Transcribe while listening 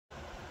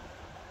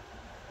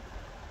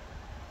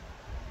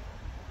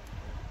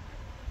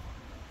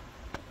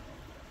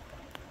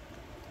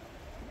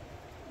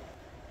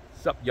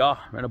What's up, y'all?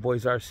 Reno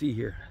Boyz RC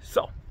here.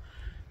 So,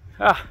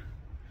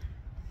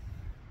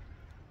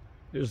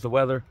 there's the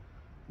weather.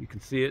 You can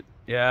see it.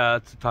 Yeah,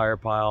 it's a tire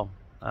pile.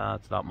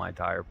 It's not my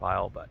tire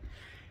pile, but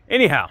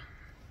anyhow,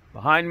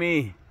 behind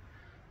me,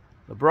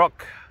 the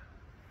brook,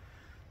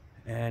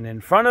 and in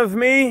front of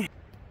me,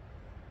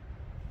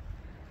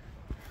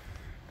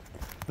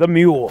 the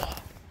Mule.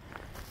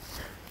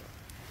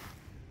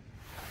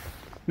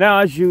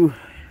 Now,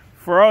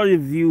 for all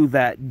of you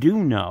that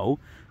do know,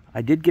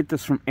 I did get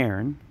this from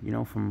Aaron,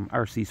 from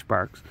RC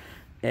Sparks,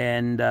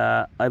 and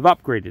I've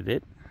upgraded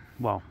it.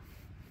 Well,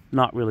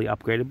 not really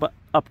upgraded, but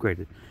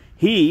upgraded.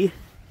 He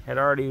had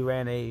already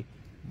ran a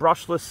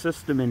brushless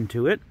system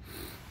into it.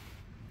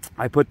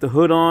 I put the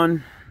hood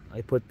on,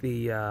 I put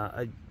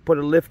a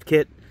lift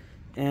kit,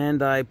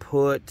 and I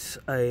put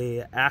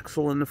a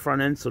axle in the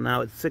front end, so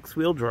now it's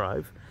 6-wheel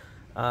drive.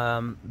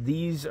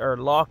 These are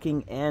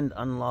locking and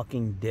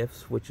unlocking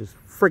diffs, which is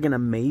friggin'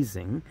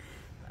 amazing.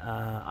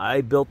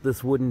 I built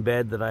this wooden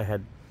bed that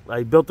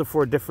I built it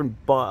for a different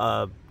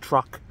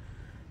truck,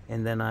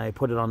 and then I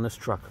put it on this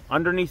truck.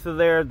 Underneath of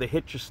there, the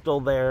hitch is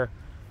still there,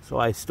 so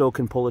I still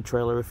can pull a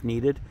trailer if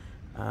needed.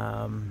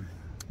 And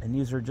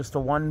these are just a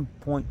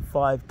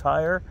 1.5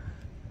 tire.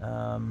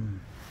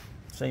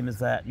 Same as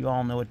that. You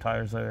all know what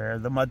tires are.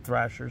 The Mud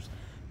Thrashers.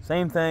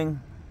 Same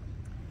thing.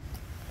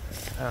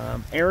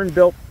 Aaron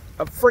built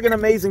a friggin'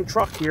 amazing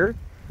truck here.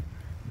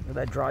 Look at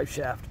that drive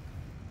shaft.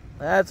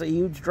 That's a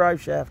huge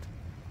drive shaft.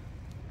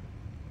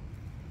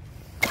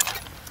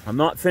 I'm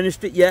not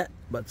finished it yet,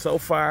 but so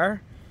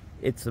far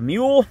it's a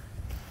Mule.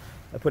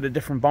 I put a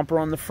different bumper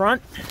on the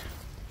front.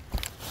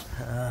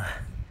 I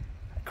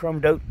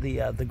chromed out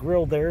the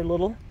grill there a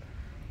little.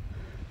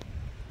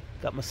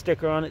 Got my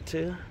sticker on it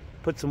too.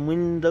 Put some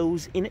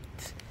windows in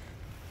it.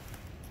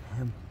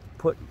 And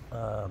put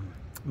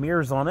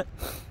mirrors on it.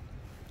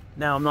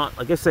 Now I'm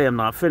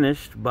not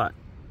finished, but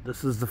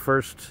this is the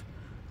first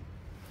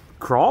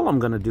crawl I'm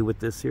gonna do with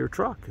this here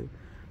truck.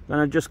 I'm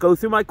gonna just go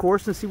through my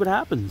course and see what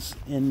happens.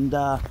 And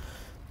I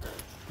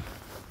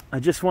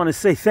just want to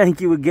say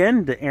thank you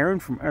again to Aaron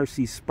from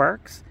RC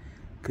Sparks,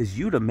 because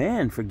you the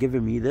man for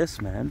giving me this,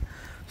 man.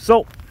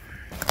 So,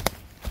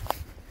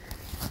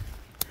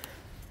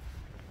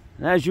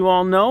 as you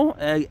all know,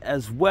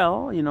 as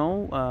well,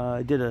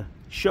 I did a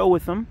show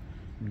with them.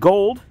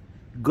 Gold,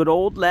 good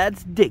old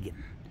lads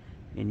digging.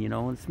 And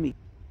it's me,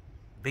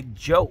 Big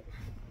Joe.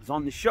 I was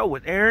on the show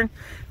with Aaron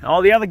and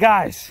all the other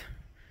guys.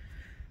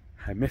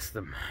 I missed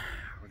them.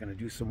 We're going to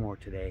do some more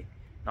today.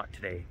 Not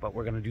today, but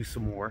we're going to do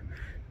some more.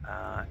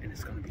 And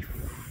it's going to be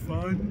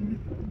fun.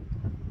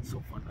 It's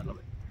so fun. I love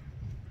it.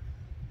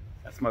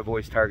 That's my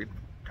boy's target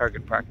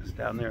practice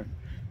down there.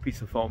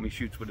 Piece of foam he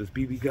shoots with his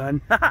BB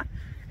gun.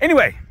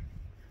 Anyway,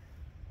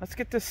 let's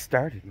get this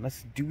started.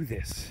 Let's do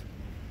this.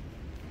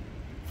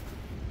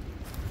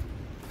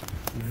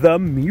 The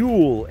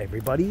Mule,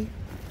 everybody.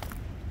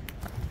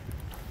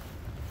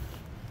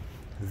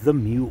 The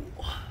Mule.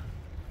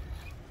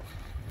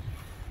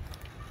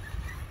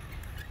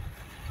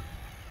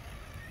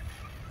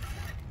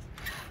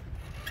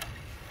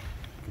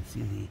 You can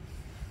see the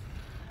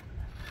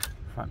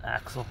front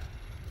axle.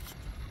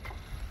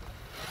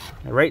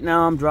 Now, right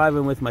now I'm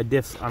driving with my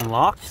diffs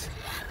unlocked.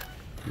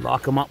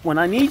 Lock them up when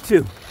I need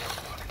to.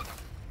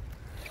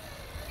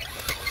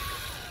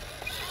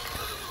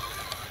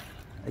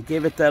 I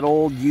gave it that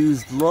old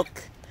used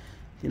look,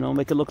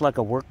 make it look like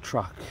a work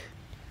truck.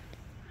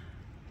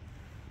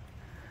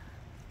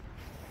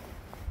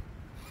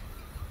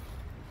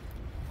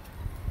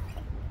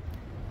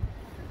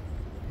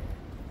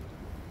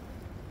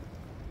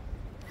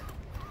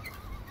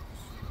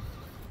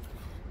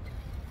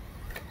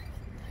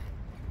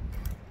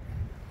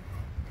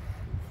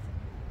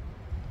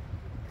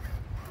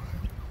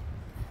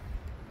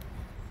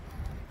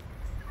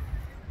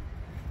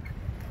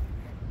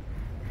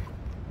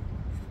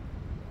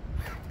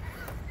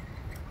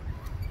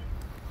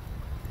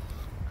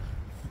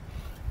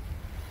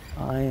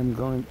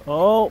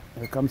 Oh,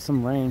 here comes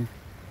some rain.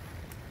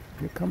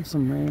 Here comes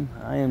some rain.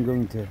 I'm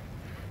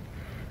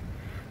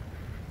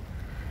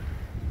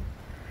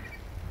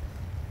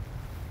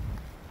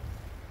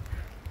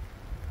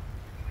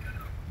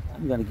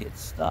gonna get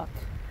stuck.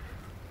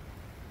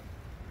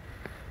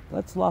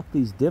 Let's lock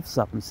these diffs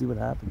up and see what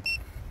happens.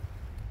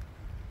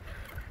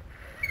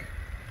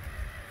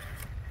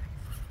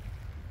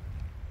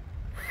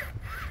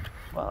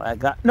 Well, I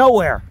got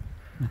nowhere.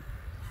 All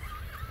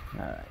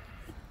right.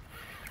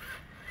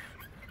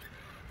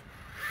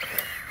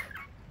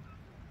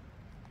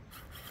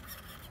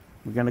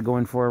 We're going to go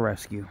in for a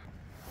rescue.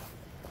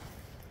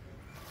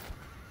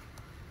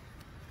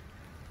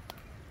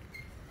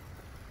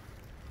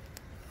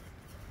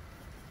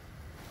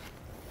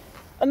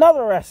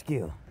 Another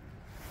rescue.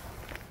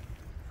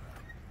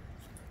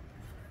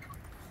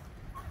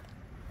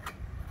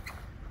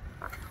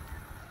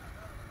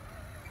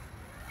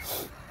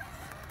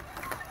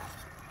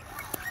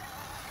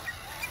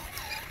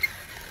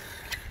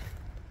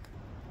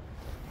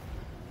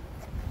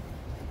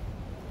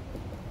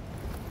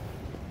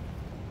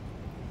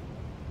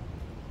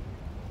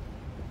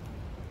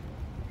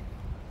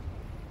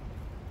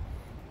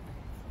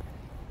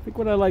 think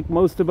what I like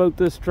most about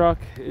this truck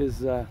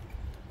is it's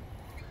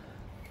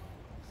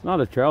not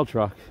a trail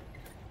truck.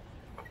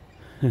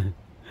 Even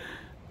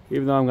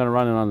though I'm going to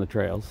run it on the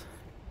trails.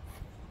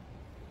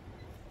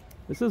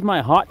 This is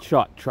my hot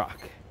shot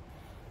truck.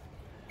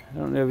 I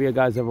don't know if you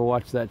guys ever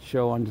watched that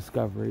show on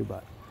Discovery,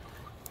 but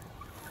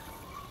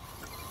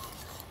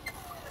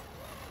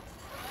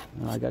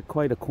I got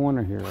quite a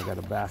corner here I got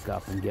to back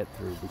up and get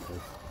through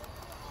because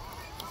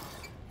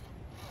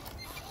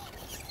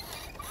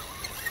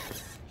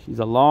she's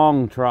a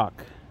long truck.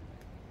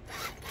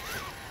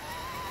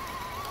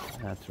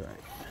 That's right.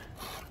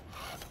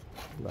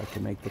 I'd like to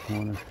make the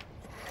corner.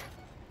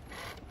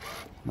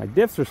 My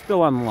diffs are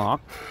still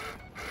unlocked.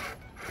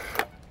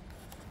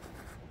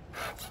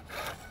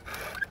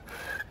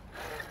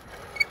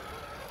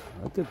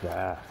 Look at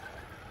that.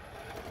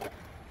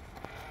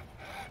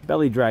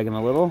 Belly dragging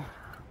a little.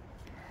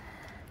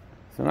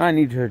 So now I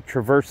need to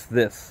traverse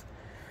this.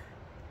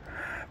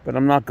 But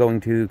I'm not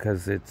going to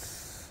because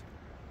it's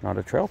not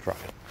a trail truck.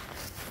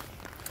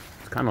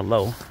 It's kind of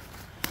low.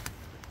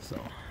 So,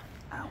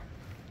 ow.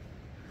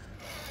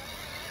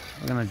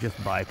 I'm going to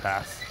just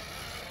bypass.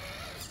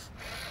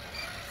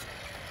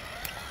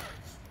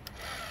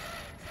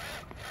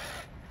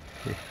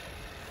 Okay.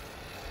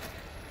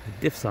 The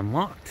diff's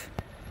unlocked.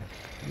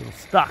 A little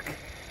stuck.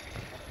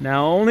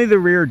 Now only the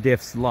rear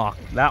diff's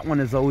locked. That one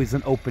is always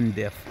an open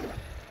diff.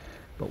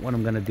 But what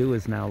I'm going to do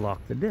is now lock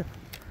the diff.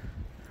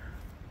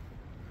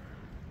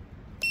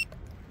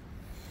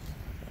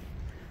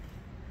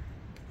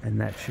 And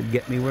that should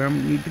get me where I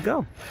need to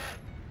go.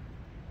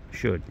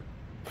 Should.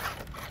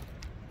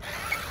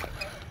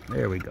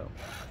 There we go.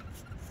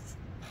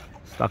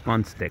 Stuck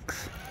on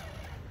sticks.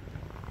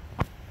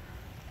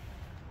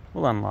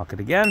 We'll unlock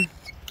it again.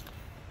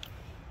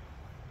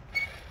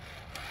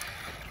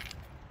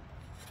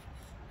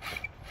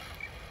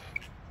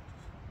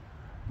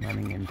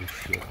 Running into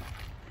shit.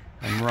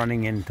 I'm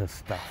running into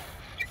stuff.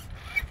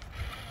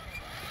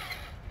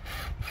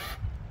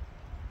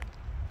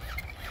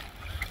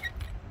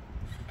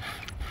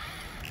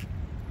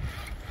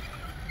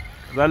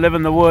 I live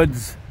in the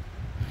woods.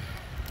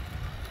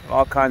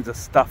 All kinds of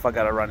stuff I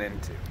gotta run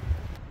into.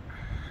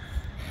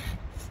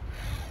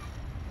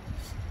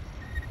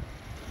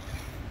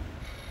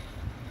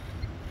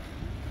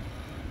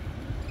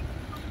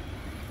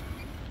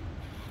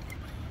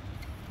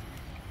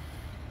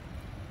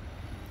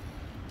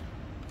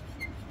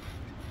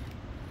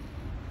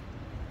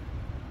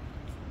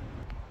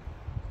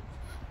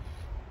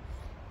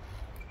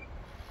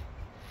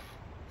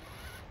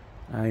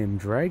 I am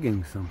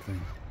dragging something.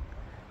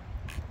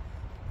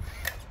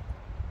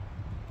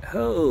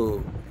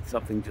 Oh,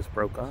 something just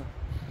broke off.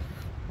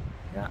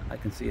 Yeah, I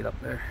can see it up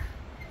there.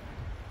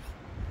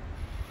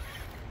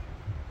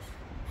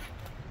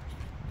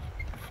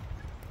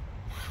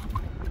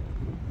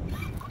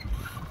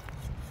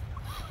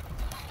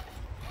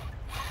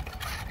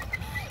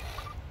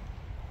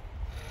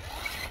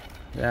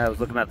 Yeah, I was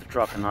looking at the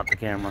truck and not the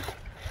camera.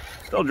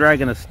 Still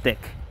dragging a stick.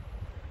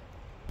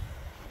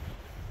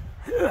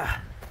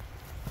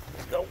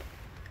 Go.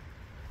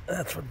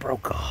 That's what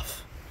broke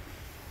off.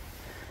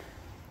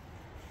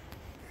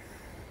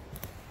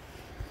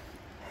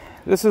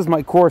 This is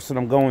my course that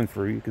I'm going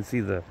through. You can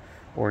see the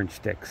orange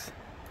sticks.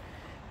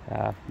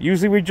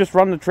 Usually we just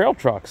run the trail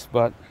trucks,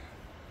 but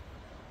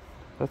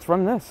let's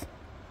run this.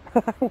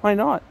 Why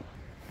not?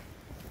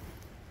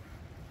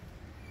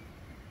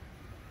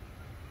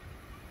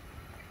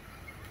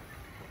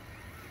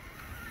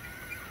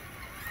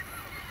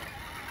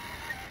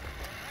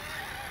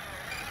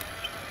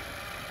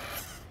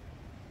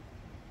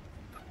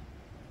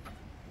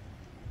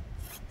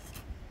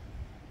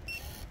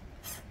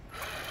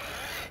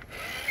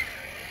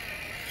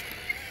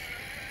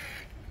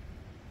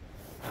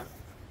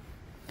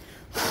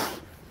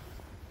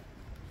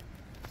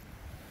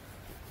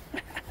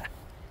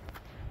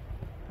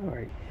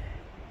 Alright,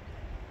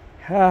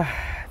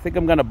 I think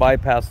I'm going to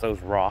bypass those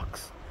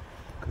rocks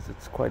because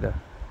it's quite a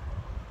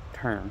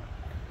turn.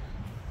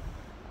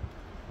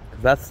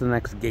 That's the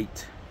next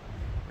gate,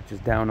 which is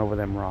down over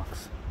them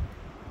rocks.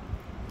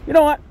 You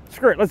know what?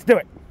 Screw it, let's do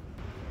it.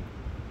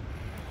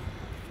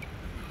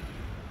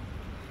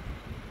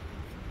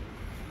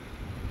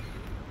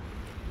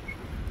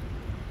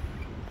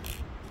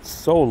 It's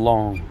so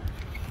long.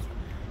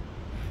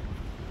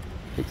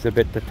 Takes a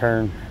bit to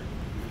turn.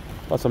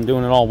 Plus I'm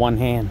doing it all one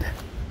hand.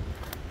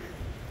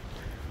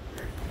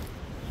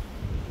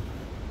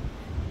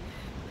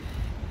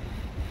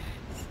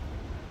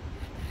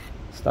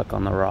 Stuck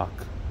on the rock.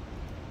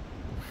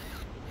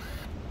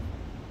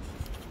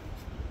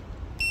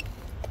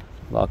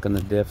 Locking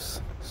the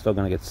diffs. Still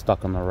gonna get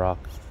stuck on the rock.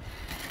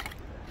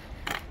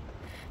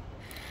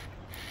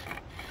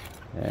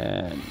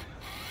 And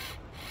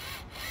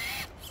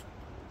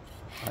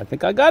I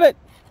think I got it.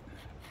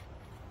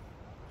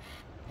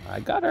 I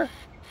got her.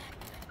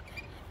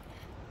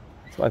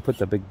 So I put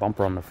the big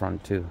bumper on the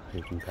front too.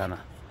 You can kind of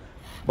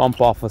bump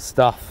off of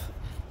stuff.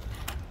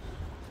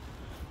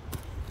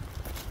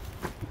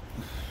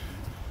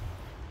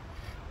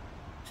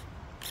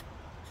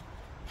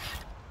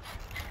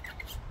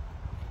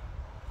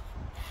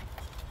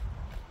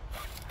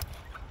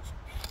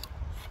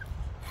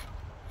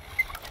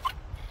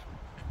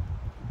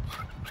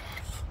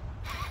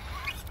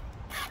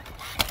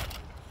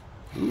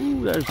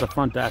 Ooh, there's the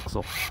front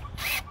axle.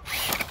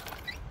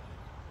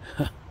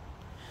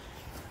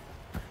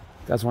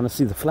 Guys want to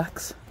see the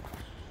flex?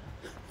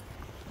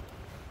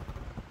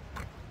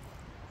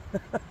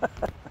 Look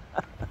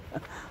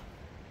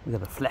at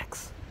the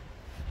flex.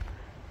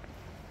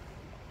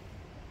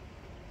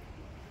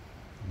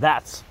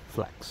 That's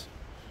flex.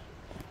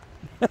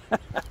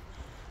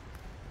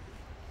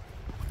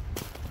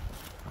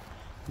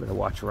 Better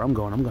watch where I'm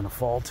going. I'm going to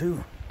fall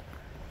too.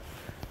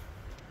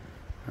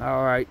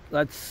 All right,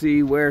 let's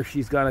see where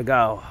she's going to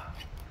go.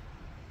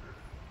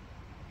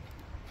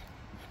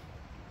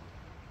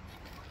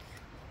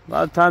 A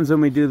lot of times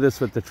when we do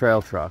this with the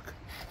trail truck,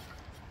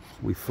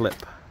 we flip.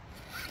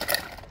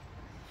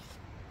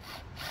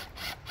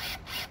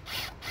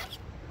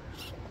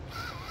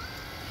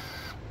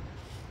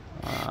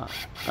 I'm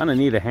gonna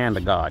need a hand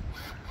of God.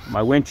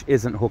 My winch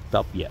isn't hooked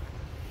up yet,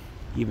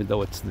 even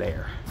though it's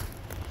there.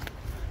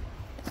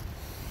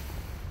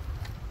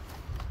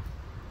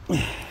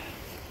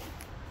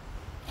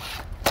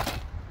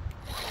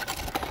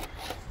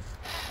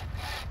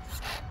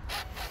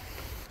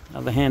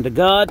 Now the hand of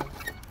God.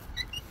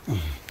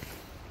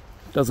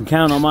 Doesn't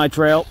count on my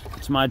trail.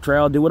 It's my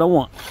trail. I'll do what I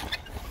want.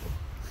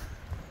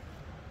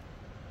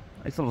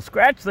 Nice little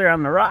scratch there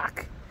on the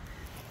rock.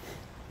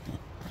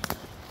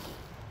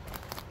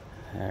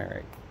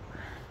 Alright.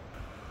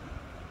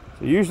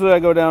 So usually I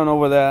go down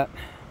over that,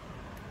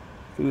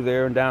 through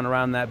there and down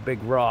around that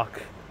big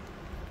rock.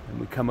 And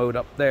we come out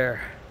up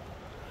there.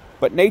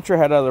 But nature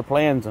had other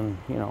plans and,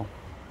 you know,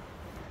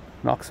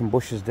 knock some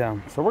bushes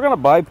down. So we're going to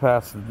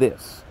bypass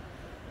this.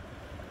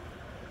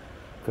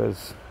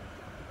 Because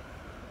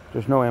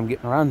there's no way I'm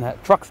getting around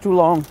that. Truck's too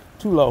long,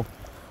 too low.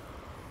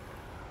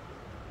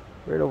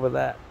 Right over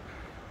that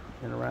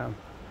and around.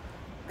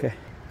 Okay.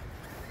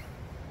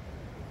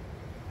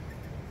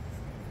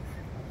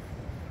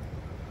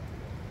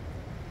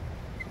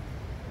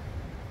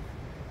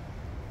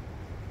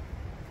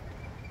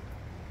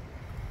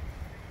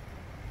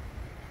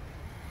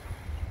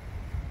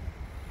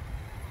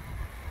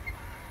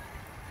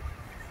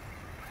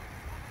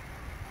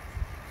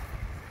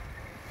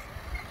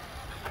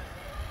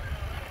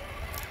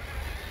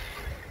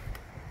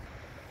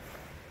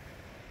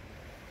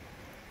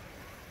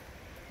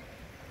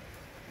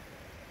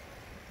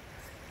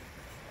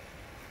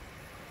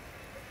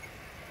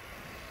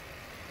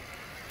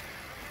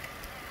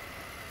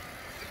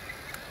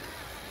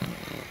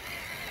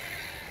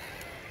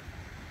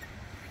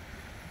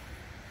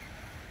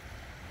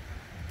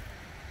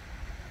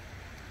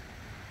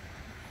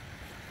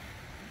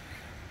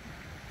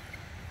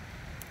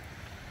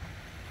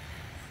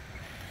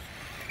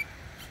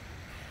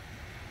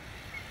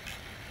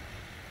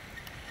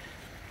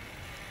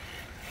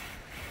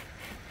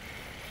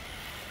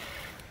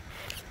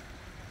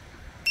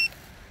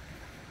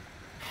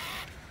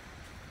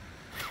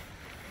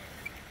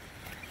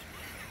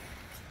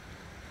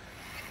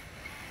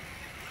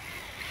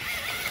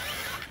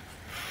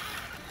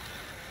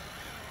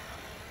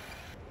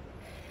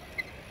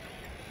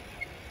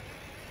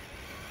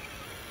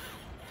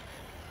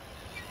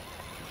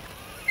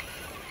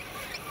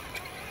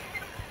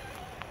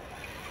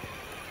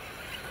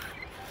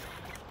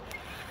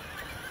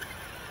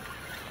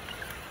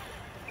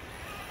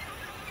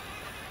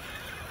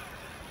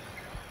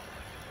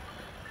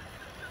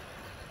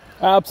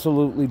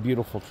 Absolutely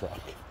beautiful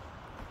truck.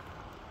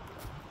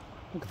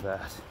 Look at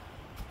that.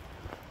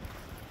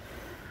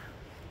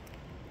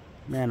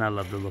 Man, I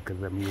love the look of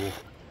the Mule.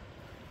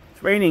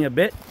 It's raining a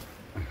bit.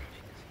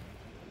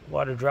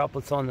 Water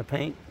droplets on the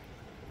paint.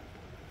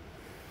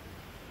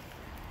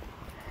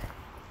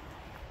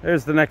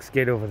 There's the next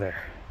gate over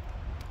there.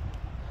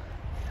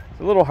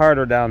 It's a little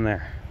harder down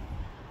there.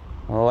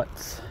 Well,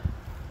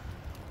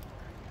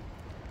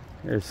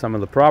 here's some of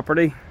the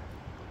property.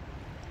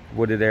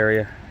 Wooded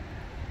area.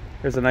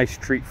 Here's a nice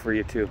treat for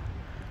you too.